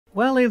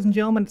Well, ladies and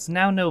gentlemen, it's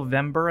now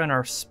November and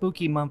our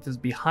spooky month is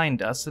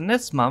behind us, and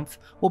this month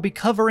we'll be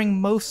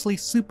covering mostly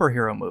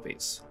superhero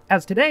movies.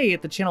 As today,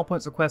 at the channel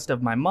points request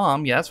of my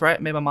mom, yes,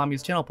 right, made my mom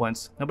use channel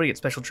points. Nobody gets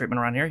special treatment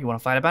around here, you wanna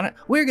fight about it?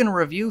 We're gonna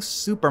review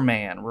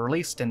Superman,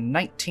 released in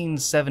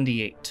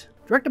 1978.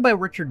 Directed by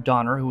Richard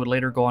Donner, who would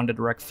later go on to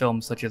direct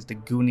films such as The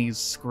Goonies,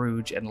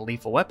 Scrooge, and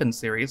Lethal Weapon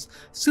series,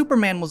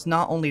 Superman was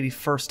not only the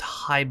first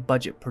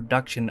high-budget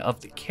production of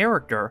the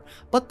character,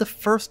 but the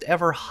first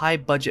ever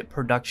high-budget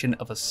production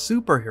of a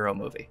superhero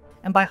movie.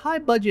 And by high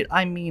budget,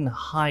 I mean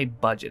high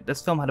budget.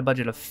 This film had a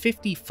budget of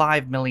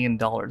 $55 million,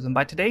 and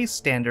by today's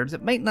standards,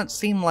 it might not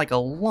seem like a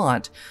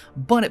lot,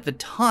 but at the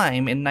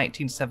time, in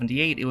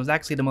 1978, it was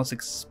actually the most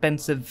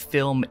expensive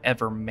film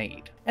ever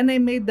made. And they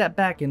made that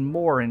back in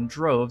more in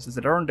droves, as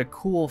it earned a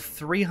cool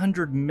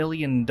 $300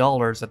 million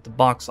at the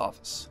box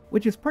office.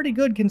 Which is pretty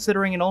good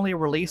considering it only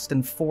released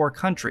in 4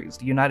 countries,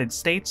 the United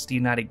States, the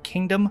United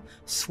Kingdom,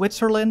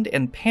 Switzerland,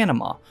 and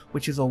Panama,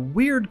 which is a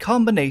weird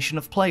combination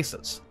of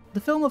places. The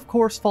film, of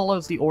course,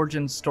 follows the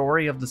origin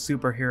story of the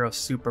superhero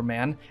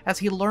Superman as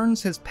he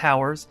learns his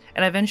powers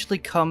and eventually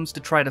comes to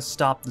try to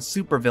stop the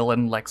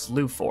supervillain Lex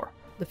Luthor.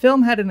 The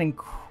film had an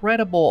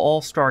incredible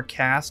all-star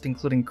cast,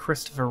 including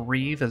Christopher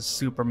Reeve as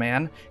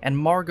Superman and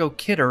Margot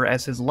Kidder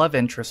as his love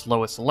interest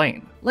Lois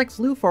Lane. Lex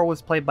Luthor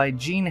was played by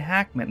Gene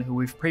Hackman, who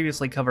we've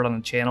previously covered on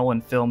the channel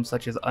in films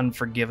such as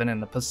Unforgiven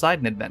and The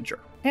Poseidon Adventure.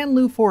 And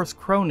Luthor's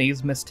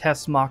cronies, Miss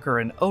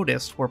Tessmacher and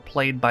Otis, were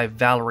played by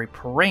Valerie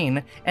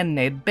Perrine and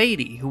Ned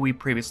Beatty, who we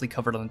previously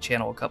covered on the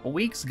channel a couple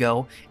weeks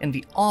ago in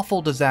the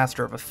awful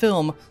disaster of a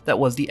film that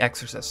was The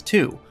Exorcist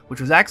 2,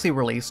 which was actually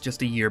released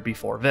just a year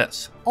before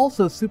this.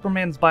 Also,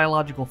 Superman's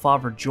biological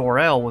father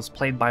Jor-El was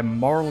played by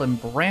Marlon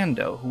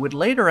Brando, who would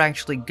later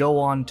actually go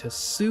on to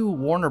sue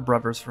Warner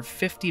Brothers for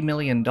 $50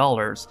 million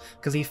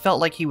because he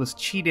felt like he was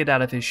cheated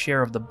out of his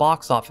share of the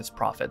box office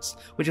profits,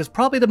 which is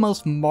probably the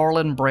most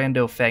Marlon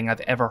Brando thing I've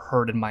ever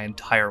heard in my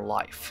entire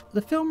life.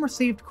 The film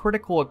received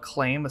critical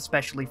acclaim,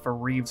 especially for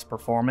Reeves'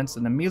 performance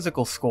and the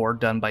musical score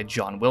done by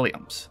John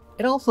Williams.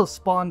 It also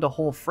spawned a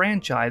whole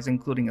franchise,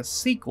 including a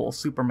sequel,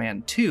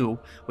 Superman 2,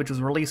 which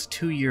was released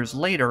 2 years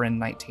later in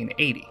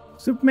 1980.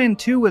 Superman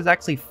 2 was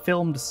actually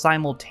filmed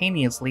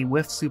simultaneously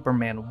with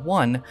Superman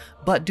 1,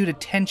 but due to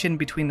tension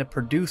between the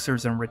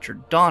producers and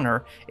Richard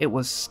Donner, it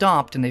was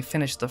stopped and they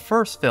finished the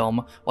first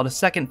film, while the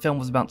second film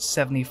was about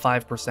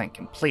 75%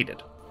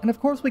 completed. And of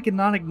course we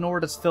cannot ignore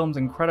this film's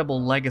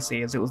incredible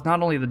legacy, as it was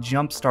not only the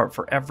jumpstart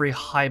for every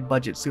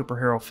high-budget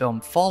superhero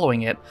film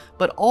following it,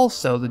 but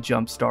also the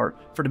jumpstart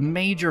for the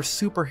major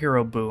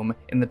superhero boom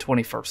in the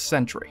 21st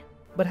century.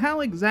 But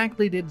how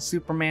exactly did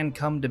Superman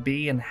come to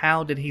be, and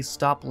how did he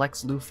stop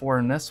Lex Luthor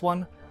in this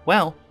one?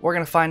 Well, we're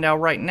going to find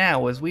out right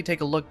now as we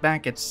take a look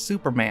back at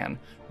Superman,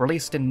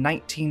 released in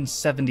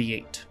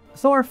 1978.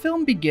 So our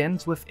film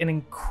begins with an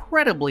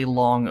incredibly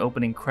long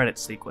opening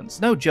credits sequence.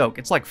 No joke,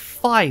 it's like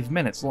 5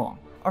 minutes long.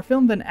 Our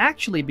film then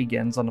actually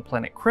begins on the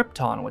planet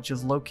Krypton, which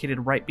is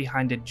located right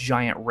behind a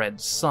giant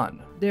red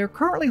sun. They are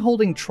currently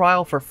holding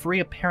trial for 3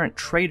 apparent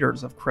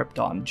traitors of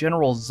Krypton,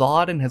 General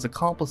Zod and his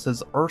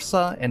accomplices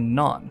Ursa and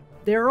Non.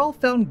 They are all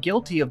found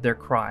guilty of their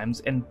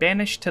crimes and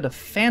banished to the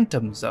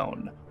Phantom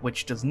Zone,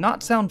 which does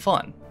not sound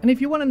fun. And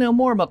if you want to know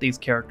more about these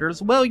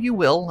characters, well, you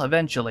will,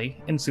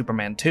 eventually, in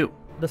Superman 2.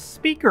 The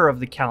Speaker of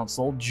the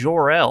Council,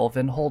 Jor-El,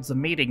 then holds a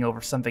meeting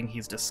over something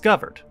he's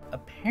discovered.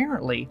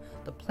 Apparently,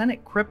 the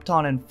planet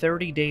Krypton in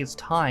 30 days'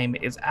 time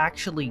is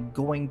actually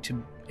going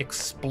to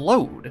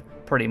explode,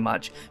 pretty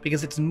much,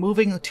 because it's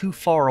moving too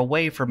far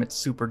away from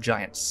its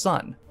supergiant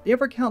sun. The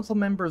other council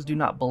members do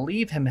not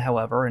believe him,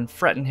 however, and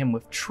threaten him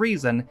with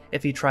treason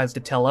if he tries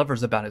to tell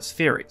others about his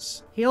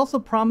theories. He also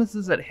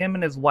promises that him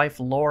and his wife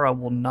Laura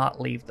will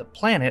not leave the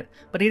planet,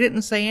 but he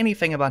didn't say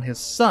anything about his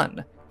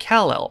son,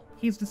 Kal-El.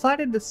 He's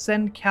decided to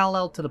send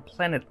Kal-El to the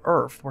planet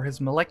Earth, where his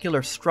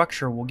molecular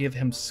structure will give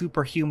him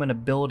superhuman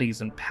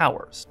abilities and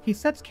powers. He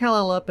sets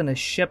Kal-El up in a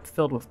ship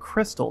filled with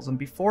crystals, and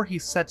before he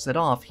sets it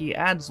off, he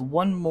adds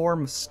one more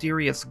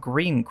mysterious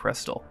green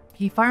crystal.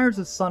 He fires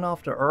his son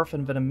off to Earth,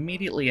 and then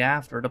immediately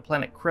after, the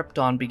planet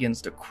Krypton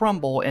begins to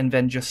crumble and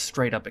then just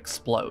straight up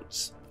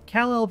explodes.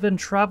 Kal-El then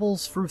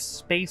travels through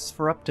space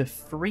for up to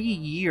 3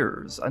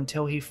 years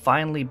until he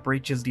finally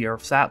breaches the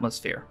Earth's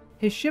atmosphere.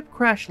 His ship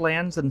crash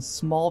lands in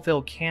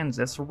Smallville,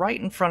 Kansas, right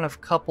in front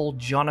of couple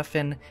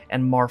Jonathan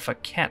and Martha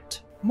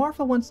Kent.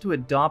 Martha wants to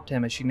adopt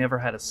him as she never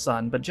had a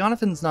son, but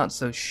Jonathan's not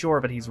so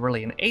sure that he's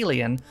really an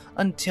alien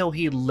until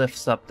he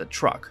lifts up the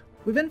truck.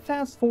 We then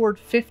fast forward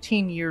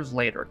 15 years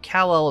later.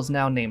 Kal-El is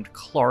now named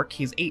Clark,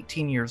 he's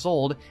 18 years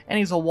old, and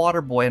he's a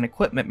water boy and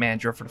equipment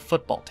manager for the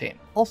football team.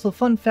 Also,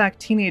 fun fact,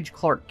 teenage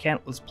Clark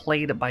Kent was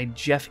played by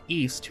Jeff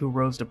East, who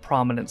rose to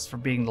prominence for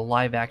being the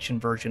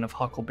live-action version of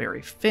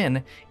Huckleberry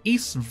Finn.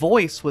 East's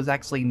voice was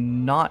actually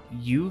not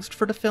used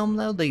for the film,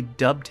 though. They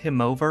dubbed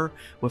him over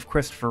with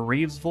Christopher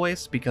Reeve's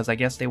voice, because I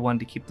guess they wanted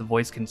to keep the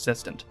voice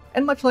consistent.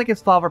 And much like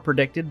his father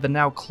predicted, the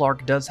now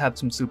Clark does have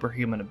some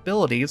superhuman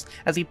abilities,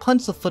 as he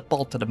punts a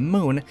football to the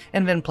moon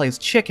and then plays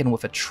chicken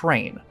with a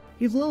train.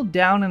 He's a little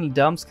down in the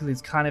dumps because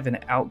he's kind of an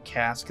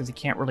outcast because he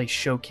can't really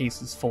showcase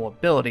his full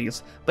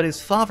abilities, but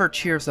his father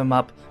cheers him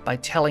up by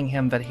telling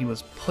him that he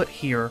was put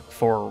here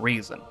for a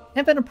reason.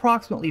 And then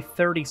approximately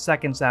 30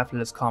 seconds after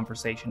this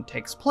conversation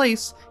takes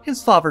place,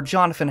 his father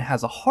Jonathan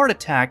has a heart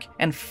attack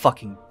and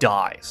fucking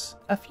dies.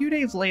 A few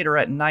days later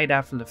at night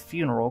after the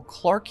funeral,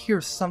 Clark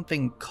hears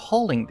something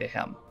calling to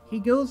him. He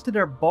goes to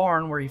their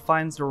barn where he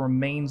finds the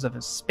remains of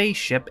his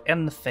spaceship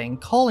and the thing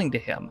calling to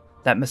him,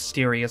 that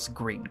mysterious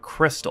green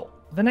crystal.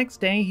 The next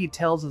day, he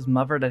tells his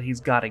mother that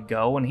he's gotta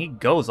go, and he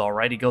goes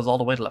alright, he goes all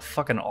the way to the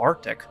fucking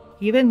Arctic.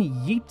 He then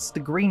yeets the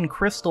green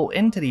crystal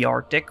into the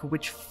Arctic,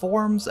 which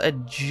forms a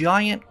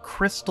giant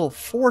crystal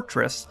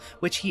fortress,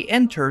 which he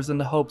enters in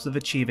the hopes of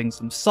achieving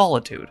some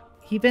solitude.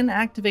 He then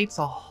activates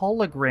a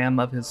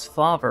hologram of his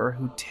father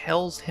who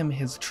tells him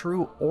his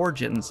true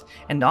origins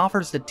and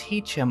offers to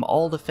teach him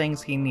all the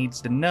things he needs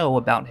to know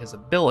about his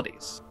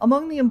abilities.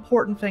 Among the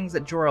important things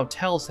that Jor-El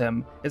tells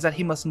him is that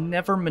he must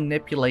never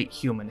manipulate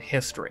human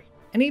history.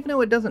 And even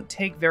though it doesn't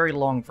take very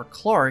long for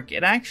Clark,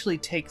 it actually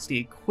takes the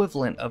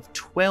equivalent of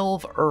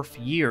 12 Earth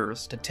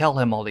years to tell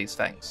him all these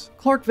things.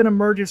 Clark then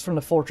emerges from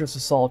the Fortress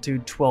of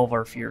Solitude 12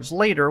 Earth years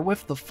later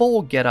with the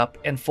full getup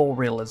and full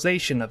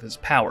realization of his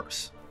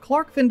powers.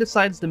 Clark then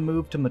decides to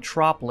move to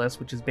Metropolis,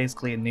 which is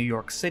basically a New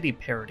York City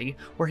parody,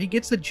 where he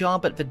gets a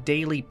job at the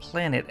Daily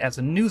Planet as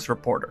a news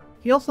reporter.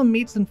 He also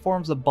meets and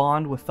forms a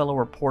bond with fellow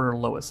reporter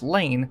Lois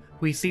Lane,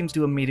 who he seems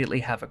to immediately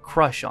have a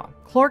crush on.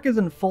 Clark is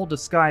in full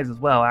disguise as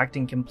well,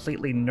 acting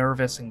completely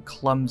nervous and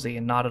clumsy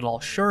and not at all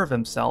sure of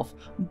himself,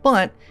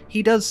 but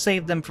he does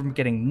save them from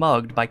getting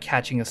mugged by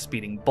catching a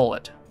speeding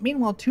bullet.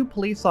 Meanwhile, two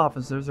police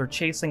officers are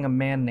chasing a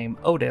man named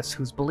Otis,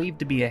 who's believed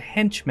to be a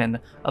henchman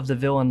of the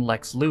villain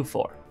Lex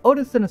Luthor.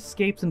 Otis then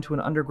escapes into an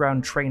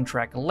underground train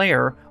track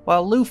lair,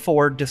 while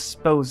Luthor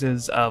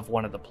disposes of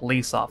one of the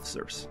police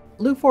officers.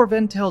 Luthor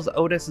then tells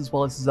Otis as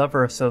well as his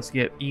other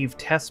associate, Eve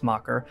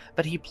Tessmacher,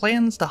 that he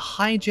plans to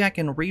hijack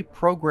and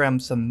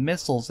reprogram some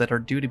missiles that are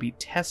due to be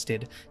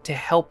tested to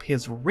help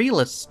his real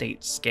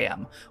estate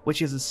scam,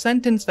 which is a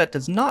sentence that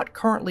does not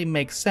currently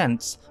make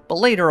sense, but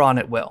later on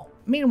it will.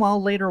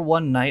 Meanwhile, later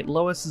one night,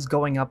 Lois is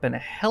going up in a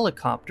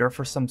helicopter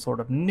for some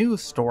sort of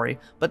news story,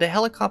 but the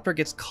helicopter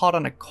gets caught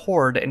on a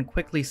cord and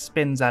quickly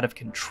spins out of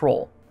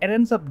control. It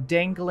ends up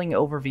dangling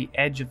over the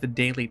edge of the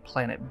Daily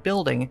Planet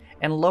building,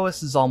 and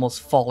Lois is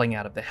almost falling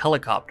out of the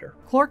helicopter.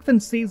 Clark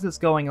then sees this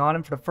going on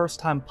and for the first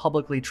time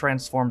publicly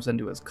transforms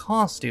into his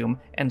costume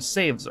and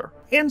saves her.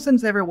 And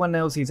since everyone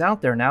knows he's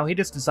out there now, he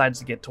just decides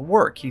to get to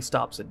work. He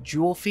stops a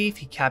jewel thief,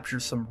 he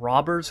captures some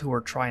robbers who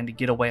are trying to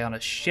get away on a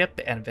ship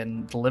and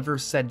then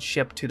delivers said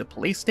ship to the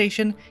police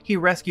station. He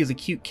rescues a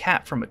cute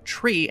cat from a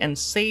tree and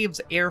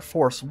saves Air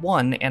Force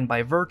One and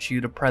by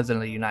virtue the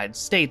President of the United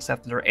States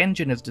after their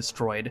engine is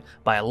destroyed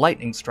by a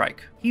lightning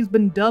strike. He's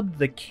been dubbed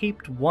the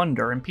Caped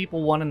Wonder and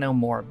people want to know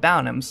more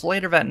about him, so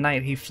later that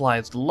night he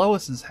flies to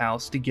Lois's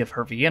house to give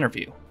her the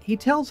interview. He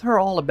tells her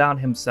all about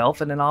himself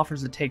and then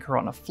offers to take her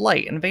on a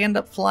flight, and they end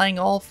up flying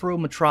all through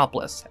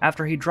Metropolis.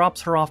 After he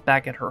drops her off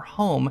back at her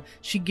home,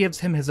 she gives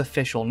him his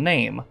official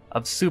name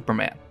of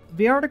Superman.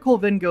 The article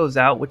then goes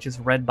out, which is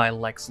read by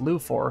Lex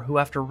Luthor, who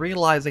after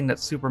realizing that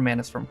Superman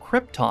is from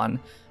Krypton,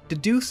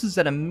 deduces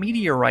that a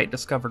meteorite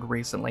discovered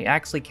recently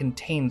actually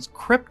contains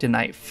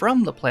kryptonite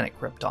from the planet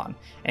Krypton,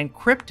 and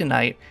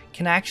kryptonite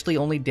can actually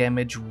only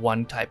damage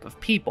one type of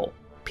people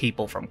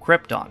from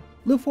Krypton.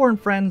 Luthor and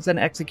friends then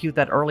execute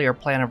that earlier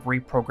plan of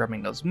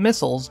reprogramming those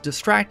missiles,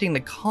 distracting the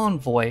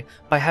convoy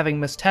by having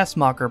Miss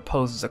Tessmacher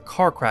pose as a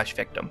car crash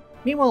victim.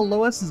 Meanwhile,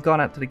 Lois has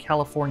gone out to the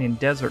Californian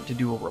desert to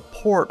do a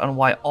report on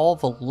why all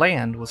the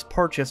land was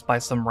purchased by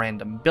some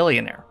random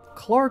billionaire.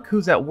 Clark,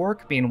 who's at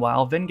work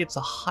meanwhile, then gets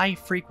a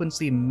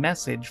high-frequency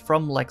message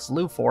from Lex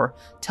Luthor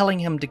telling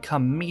him to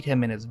come meet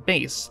him in his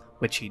base,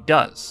 which he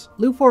does.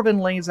 Luthor then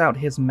lays out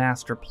his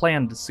master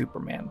plan to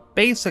Superman.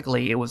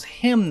 Basically, it was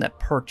him that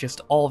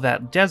purchased all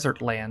that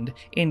desert land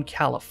in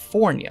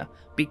California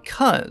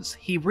because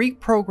he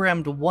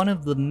reprogrammed one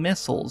of the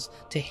missiles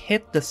to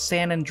hit the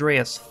San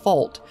Andreas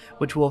Fault,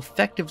 which will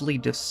effectively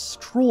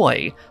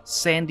destroy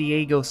San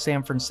Diego,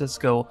 San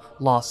Francisco,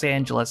 Los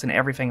Angeles, and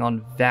everything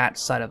on that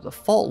side of the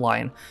fault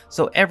line,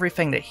 so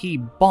everything that he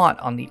bought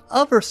on the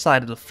other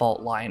side of the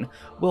fault line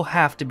will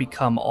have to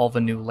become all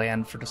the new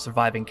land for the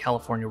surviving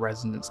California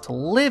residents to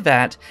live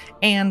at,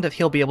 and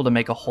he'll be able to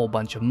make a whole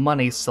bunch of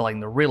money selling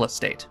the real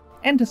estate.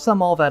 And to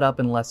sum all that up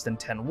in less than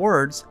 10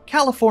 words,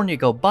 California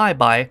go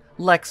bye-bye,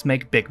 Lex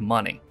make big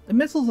money. The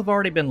missiles have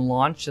already been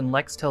launched and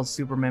Lex tells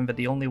Superman that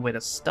the only way to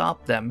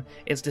stop them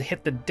is to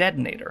hit the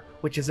detonator,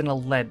 which is in a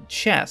lead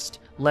chest,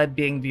 lead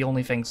being the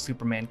only thing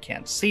Superman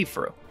can't see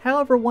through.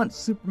 However, once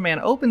Superman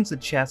opens the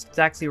chest, it's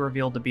actually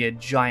revealed to be a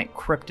giant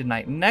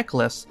kryptonite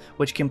necklace,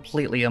 which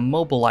completely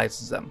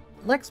immobilizes him.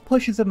 Lex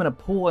pushes him in a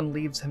pool and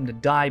leaves him to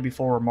die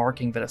before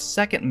remarking that a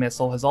second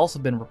missile has also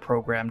been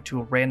reprogrammed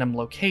to a random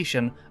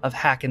location of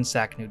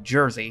Hackensack, New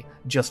Jersey,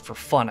 just for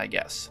fun, I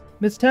guess.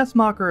 Miss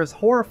Tessmacher is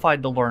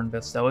horrified to learn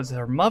this though, as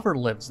her mother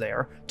lives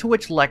there, to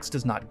which Lex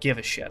does not give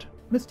a shit.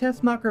 Miss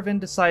Tessmacher then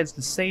decides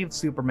to save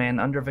Superman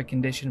under the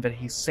condition that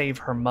he save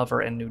her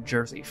mother in New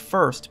Jersey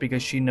first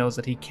because she knows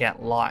that he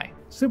can't lie.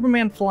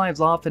 Superman flies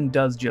off and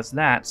does just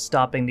that,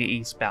 stopping the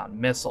eastbound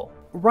missile.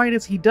 Right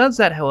as he does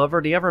that,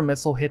 however, the other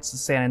missile hits the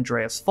San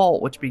Andreas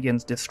Fault, which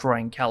begins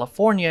destroying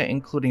California,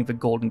 including the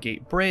Golden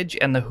Gate Bridge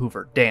and the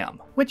Hoover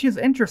Dam. Which is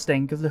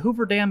interesting, because the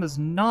Hoover Dam is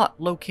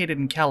not located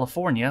in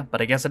California,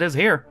 but I guess it is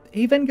here.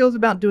 He then goes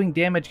about doing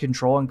damage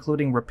control,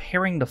 including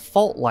repairing the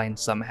fault line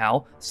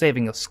somehow,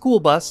 saving a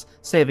school bus,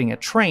 saving a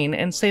train,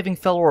 and saving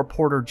fellow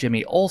reporter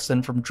Jimmy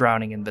Olsen from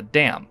drowning in the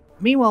dam.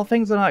 Meanwhile,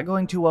 things are not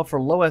going too well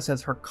for Lois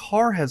as her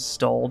car has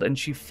stalled and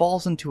she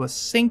falls into a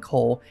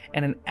sinkhole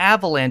and an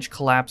avalanche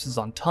collapses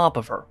on top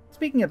of her.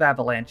 Speaking of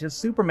avalanches,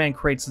 Superman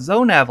creates his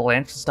own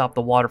avalanche to stop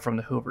the water from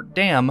the Hoover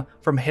Dam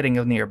from hitting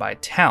a nearby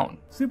town.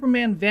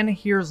 Superman then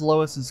hears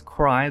Lois's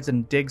cries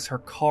and digs her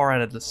car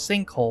out of the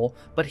sinkhole,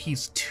 but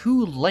he's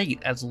too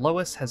late as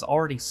Lois has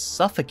already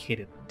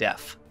suffocated to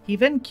death. He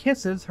then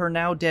kisses her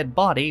now dead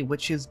body,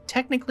 which is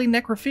technically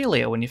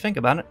necrophilia when you think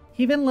about it.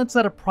 He then lets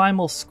out a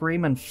primal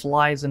scream and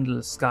flies into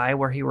the sky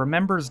where he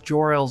remembers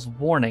Jor-El's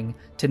warning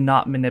to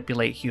not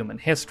manipulate human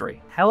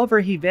history. However,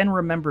 he then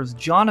remembers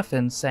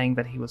Jonathan saying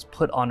that he was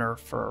put on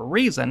Earth for a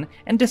reason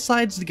and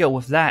decides to go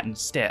with that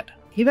instead.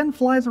 He then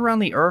flies around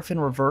the Earth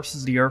and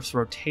reverses the Earth's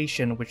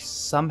rotation, which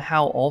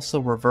somehow also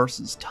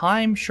reverses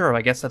time. Sure,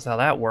 I guess that's how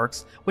that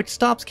works, which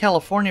stops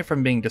California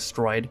from being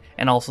destroyed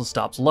and also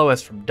stops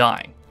Lois from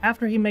dying.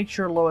 After he makes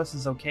sure Lois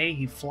is okay,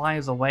 he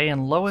flies away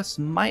and Lois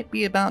might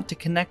be about to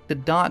connect the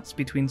dots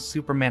between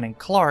Superman and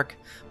Clark,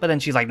 but then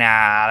she's like,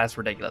 nah, that's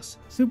ridiculous.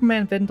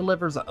 Superman then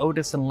delivers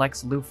Otis and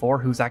Lex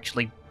Luthor, who's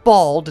actually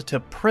bald,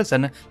 to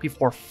prison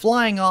before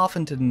flying off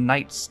into the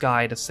night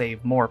sky to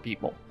save more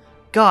people.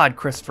 God,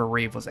 Christopher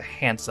Reeve was a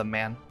handsome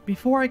man.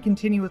 Before I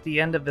continue with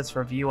the end of this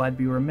review, I'd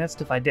be remiss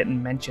if I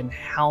didn't mention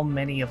how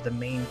many of the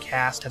main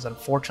cast has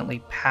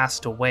unfortunately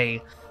passed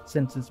away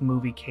since this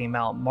movie came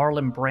out.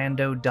 Marlon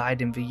Brando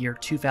died in the year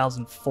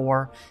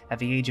 2004 at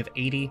the age of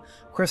 80.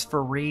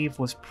 Christopher Reeve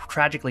was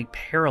tragically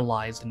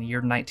paralyzed in the year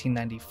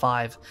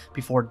 1995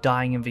 before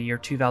dying in the year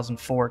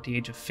 2004 at the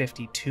age of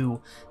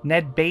 52.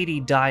 Ned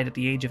Beatty died at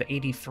the age of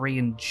 83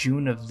 in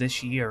June of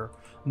this year.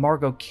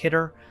 Margot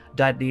Kidder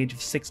died at the age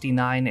of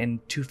 69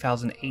 in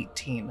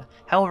 2018.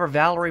 However,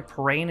 Valerie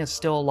Perrine is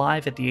still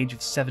alive at the age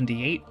of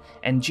 78,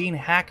 and Gene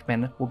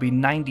Hackman will be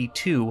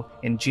 92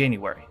 in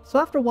January. So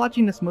after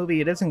watching this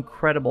movie, it is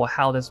incredible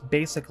how this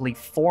basically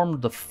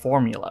formed the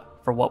formula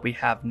for what we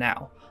have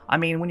now. I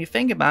mean, when you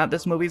think about it,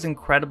 this movie is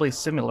incredibly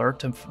similar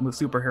to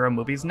superhero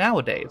movies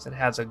nowadays. It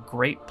has a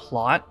great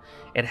plot,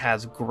 it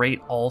has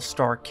great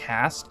all-star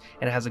cast,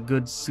 it has a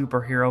good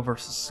superhero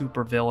versus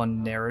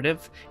supervillain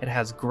narrative, it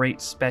has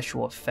great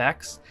special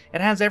effects, it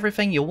has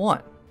everything you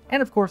want.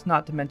 And of course,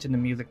 not to mention the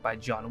music by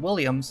John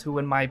Williams, who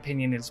in my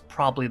opinion is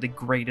probably the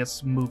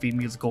greatest movie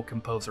musical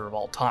composer of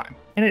all time.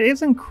 And it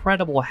is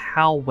incredible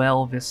how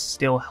well this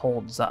still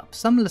holds up.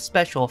 Some of the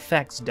special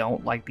effects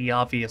don't, like the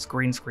obvious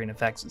green screen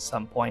effects at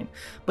some point,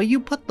 but you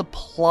put the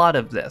plot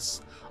of this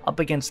up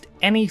against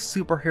any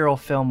superhero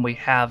film we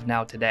have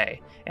now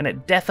today, and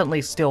it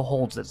definitely still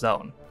holds its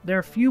own. There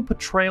are few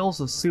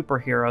portrayals of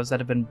superheroes that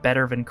have been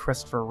better than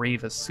Christopher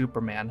Reeve as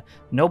Superman.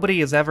 Nobody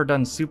has ever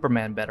done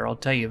Superman better, I'll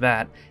tell you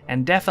that,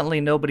 and definitely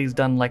nobody's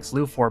done Lex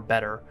Luthor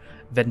better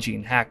than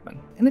Gene Hackman.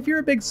 And if you're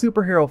a big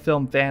superhero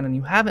film fan and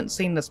you haven't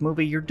seen this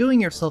movie, you're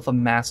doing yourself a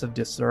massive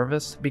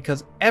disservice,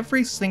 because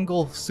every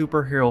single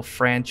superhero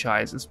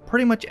franchise is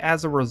pretty much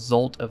as a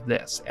result of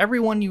this.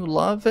 Everyone you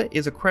love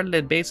is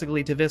accredited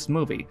basically to this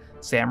movie.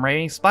 Sam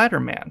Raimi's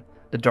Spider-Man,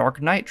 the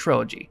Dark Knight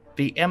trilogy,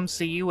 the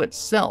MCU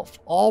itself,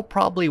 all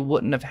probably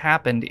wouldn't have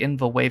happened in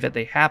the way that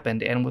they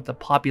happened and with the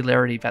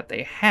popularity that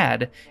they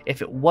had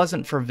if it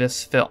wasn't for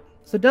this film.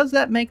 So does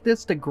that make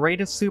this the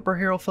greatest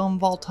superhero film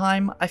of all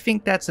time? I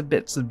think that's a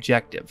bit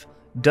subjective.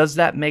 Does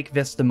that make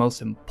this the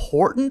most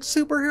important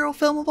superhero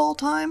film of all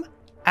time?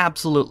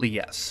 Absolutely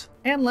yes.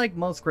 And like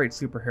most great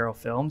superhero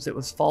films, it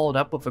was followed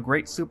up with a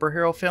great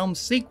superhero film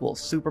sequel,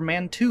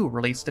 Superman 2,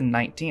 released in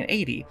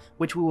 1980,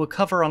 which we will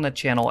cover on the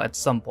channel at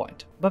some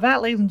point. But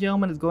that, ladies and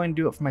gentlemen, is going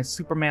to do it for my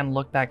Superman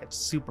look back at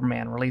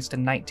Superman, released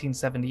in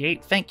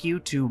 1978. Thank you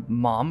to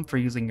Mom for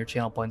using your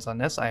channel points on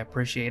this, I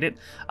appreciate it.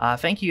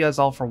 Thank you guys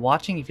all for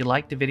watching. If you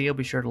liked the video,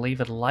 be sure to leave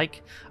it a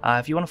like.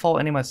 If you want to follow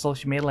any of my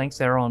social media links,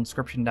 they're all in the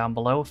description down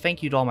below.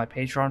 Thank you to all my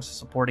patrons for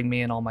supporting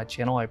me and all my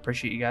channel, I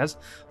appreciate you guys.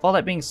 With all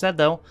that being said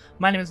though,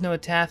 my name is Noah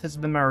Taff. This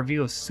has been my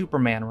review of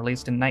Superman,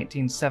 released in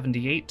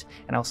 1978,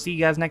 and I'll see you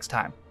guys next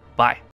time. Bye.